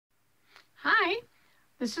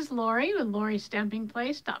This is Lori with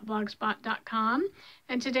LoriStampingPlace.blogspot.com,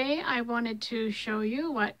 and today I wanted to show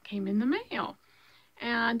you what came in the mail.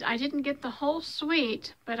 And I didn't get the whole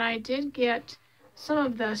suite, but I did get some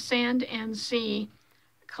of the Sand and Sea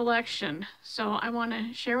collection. So I want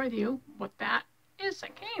to share with you what that is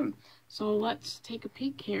that came. So let's take a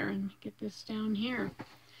peek here and get this down here.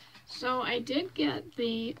 So I did get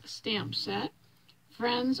the stamp set.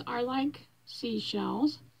 Friends Are Like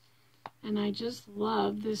Seashells. And I just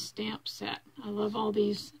love this stamp set. I love all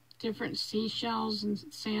these different seashells and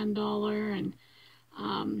sand dollar and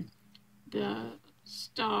the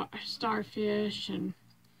starfish and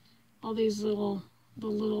all these the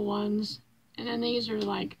little ones. And then these are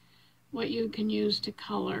like what you can use to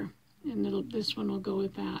color. And this one will go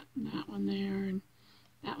with that, and that one there, and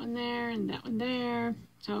that one there, and that one there.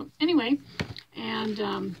 So anyway, and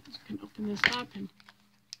you can open this up, and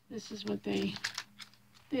this is what they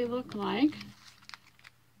look like.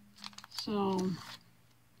 So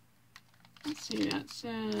let's see, that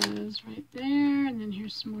says right there, and then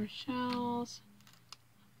here's some more shells.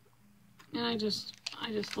 And I just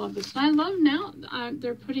love this. And I love now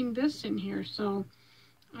they're putting this in here, so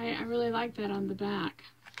I really like that on the back.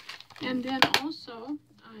 And then also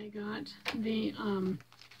I got the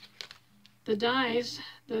dies,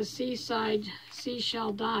 the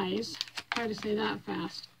seashell dies. Try to say that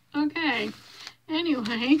fast. Okay.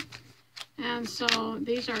 Anyway, and so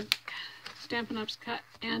these are Stampin' Up's cut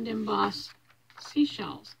and emboss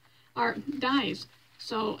seashells, or dies.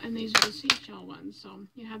 So, and these are the seashell ones. So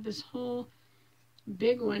you have this whole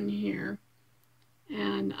big one here,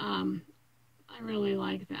 and I really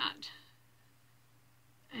like that.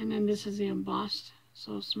 And then this is the embossed,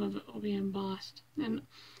 so some of it will be embossed. And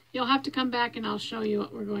you'll have to come back and I'll show you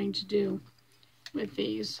what we're going to do with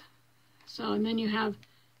these. So, and then you have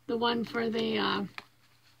the one for the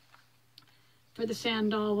sand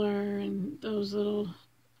dollar and those little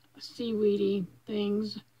seaweedy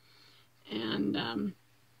things, and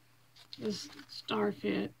this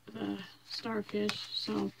starfish.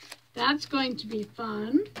 So that's going to be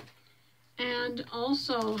fun. And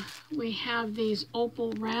also we have these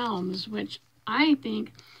opal rounds, which I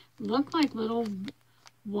think look like little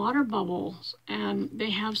water bubbles, and they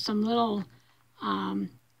have some little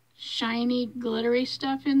shiny, glittery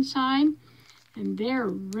stuff inside, and they're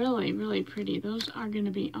really, really pretty. Those are going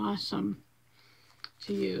to be awesome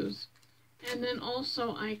to use. And then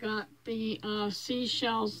also I got the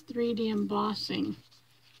Seashells 3D embossing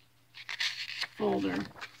folder.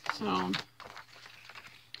 So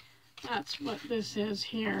that's what this is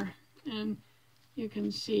here, and you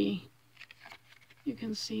can see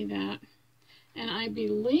that. And I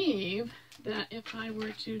believe that if I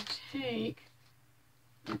were to take,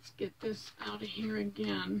 let's get this out of here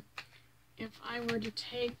again. If I were to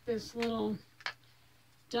take this little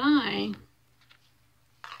die,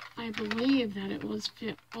 I believe that it was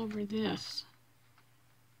fit over this.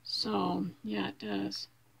 So, yeah, it does.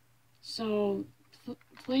 So,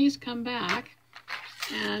 please come back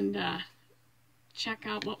and check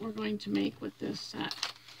out what we're going to make with this set.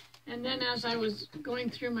 And then as I was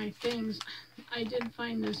going through my things, I did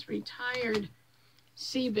find this retired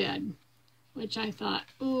seabed, which I thought,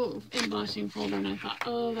 ooh, embossing folder, and I thought,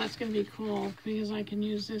 oh, that's going to be cool because I can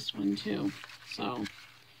use this one too. So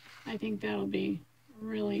I think that'll be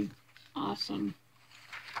really awesome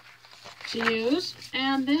to use.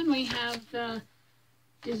 And then we have the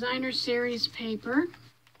designer series paper,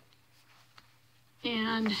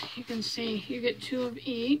 and you can see you get 2 of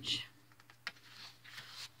each.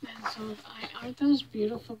 And so aren't those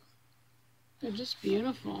beautiful? They're just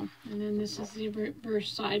beautiful. And then this is the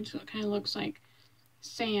reverse side, so it kind of looks like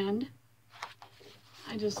sand.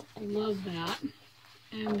 I just love that.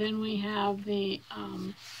 And then we have the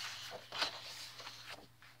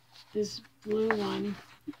this blue one.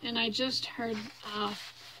 And I just heard, I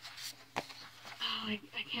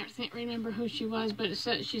can't remember who she was, but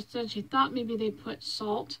she said she thought maybe they put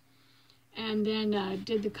salt and then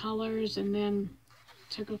did the colors and then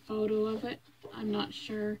took a photo of it. I'm not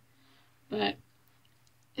sure, but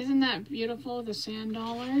isn't that beautiful, the sand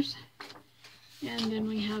dollars? And then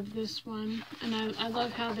we have this one, and I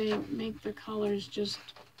love how they make the colors just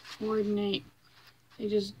coordinate. They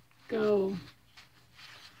just go.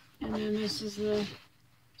 And then this is the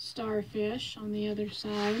starfish on the other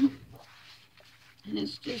side, and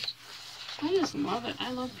it's just, I just love it.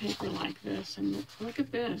 I love paper like this. And look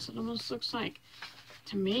at this, it almost looks like,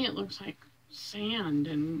 to me it looks like sand,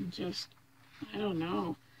 and just, I don't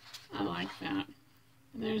know, I like that.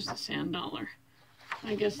 And there's the sand dollar.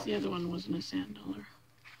 I guess the other one wasn't a sand dollar.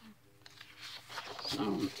 So,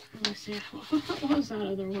 let me see, what was that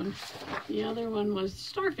other one? The other one was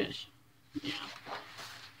starfish. Yeah.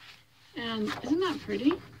 And isn't that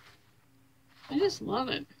pretty? I just love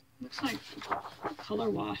it. Looks like a color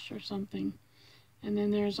wash or something. And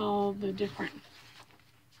then there's all the different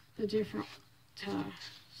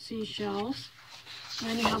seashells. And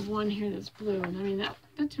then you have one here that's blue. And I mean, that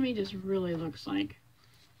to me just really looks like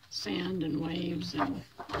sand and waves and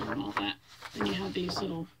all that. Then you have these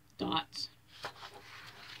little dots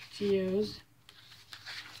to use.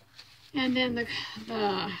 And then the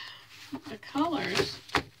colors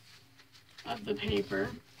of the paper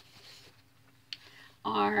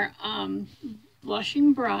are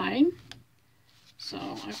Blushing Bride. So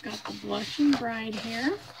I've got the Blushing Bride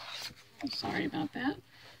here. I'm sorry about that.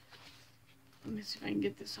 Let me see if I can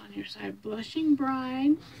get this on here. So I have Blushing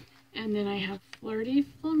Bride, and then I have Flirty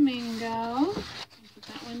Flamingo. I'll put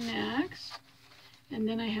that one next. And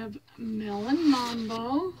then I have Melon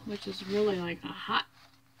Mambo, which is really like a hot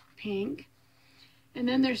pink. And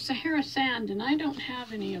then there's Sahara Sand, and I don't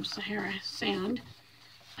have any of Sahara Sand.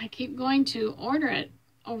 I keep going to order it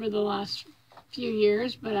over the last few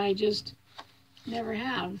years, but I just never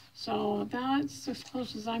have. So that's as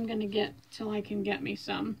close as I'm going to get till I can get me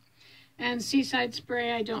some. And Seaside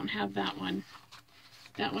Spray, I don't have that one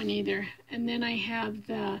either. And then I have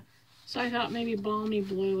so I thought maybe Balmy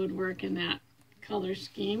Blue would work in that color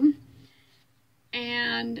scheme.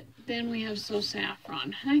 And then we have So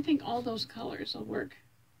Saffron. And I think all those colors will work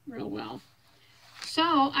real well.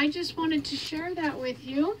 So I just wanted to share that with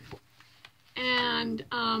you. And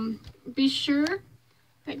be sure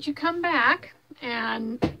that you come back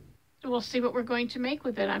and we'll see what we're going to make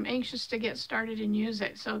with it. I'm anxious to get started and use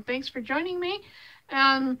it. So thanks for joining me.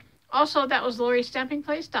 Also, that was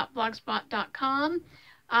LoriStampingPlace.blogspot.com.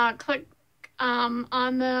 Click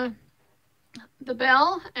on the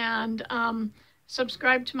bell and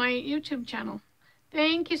subscribe to my YouTube channel.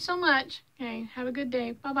 Thank you so much. Okay, have a good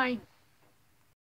day. Bye-bye.